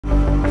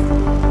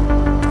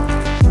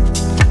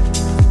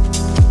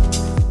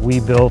We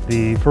built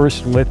the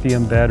first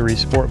lithium battery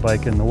sport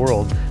bike in the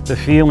world. The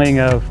feeling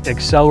of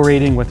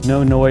accelerating with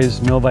no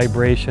noise, no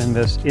vibration,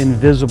 this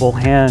invisible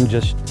hand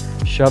just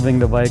shoving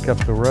the bike up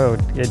the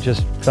road, it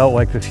just felt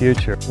like the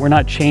future. We're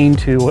not chained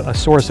to a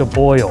source of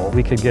oil.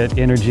 We could get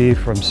energy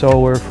from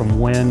solar, from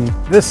wind.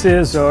 This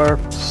is our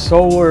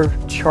solar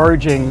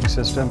charging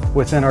system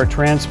within our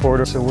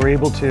transporter, so we're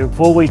able to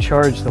fully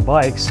charge the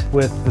bikes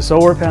with the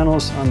solar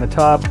panels on the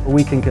top.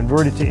 We can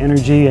convert it to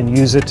energy and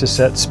use it to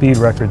set speed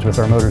records with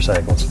our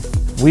motorcycles.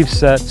 We've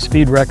set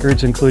speed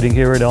records, including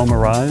here at El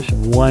Mirage,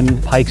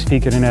 won Pikes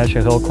Peak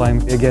International Hill Climb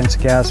against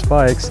gas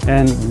bikes,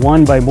 and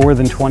won by more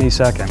than 20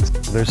 seconds.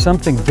 There's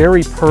something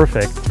very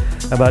perfect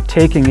about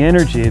taking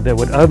energy that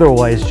would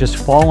otherwise just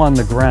fall on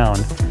the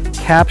ground,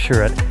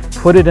 capture it,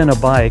 put it in a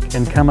bike,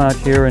 and come out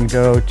here and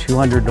go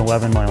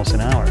 211 miles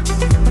an hour.